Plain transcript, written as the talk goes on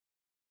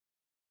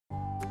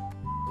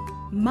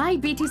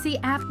MyBTC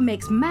app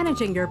makes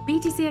managing your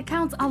BTC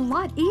accounts a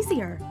lot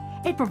easier.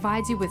 It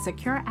provides you with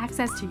secure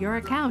access to your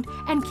account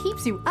and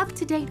keeps you up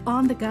to date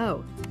on the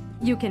go.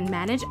 You can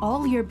manage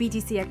all your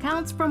BTC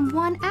accounts from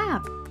one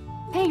app.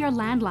 Pay your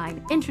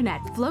landline,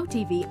 internet, Flow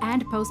TV,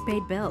 and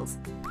postpaid bills.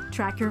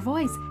 Track your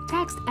voice,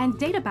 text, and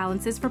data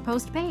balances for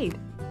postpaid.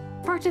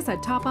 Purchase a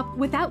top-up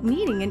without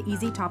needing an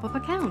easy top-up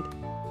account.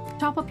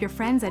 Top up your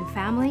friends and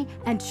family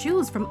and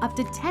choose from up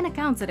to 10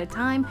 accounts at a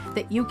time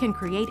that you can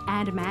create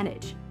and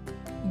manage.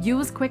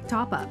 Use Quick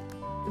Top-Up.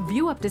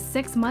 View up to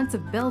 6 months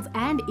of bills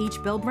and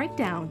each bill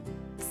breakdown.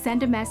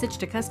 Send a message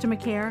to customer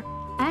care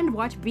and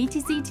watch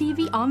BTC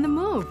TV on the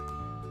move.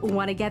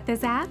 Want to get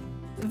this app?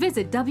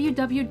 Visit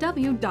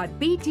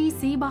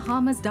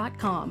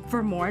www.btcbahamas.com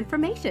for more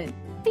information.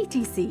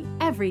 BTC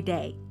every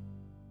day.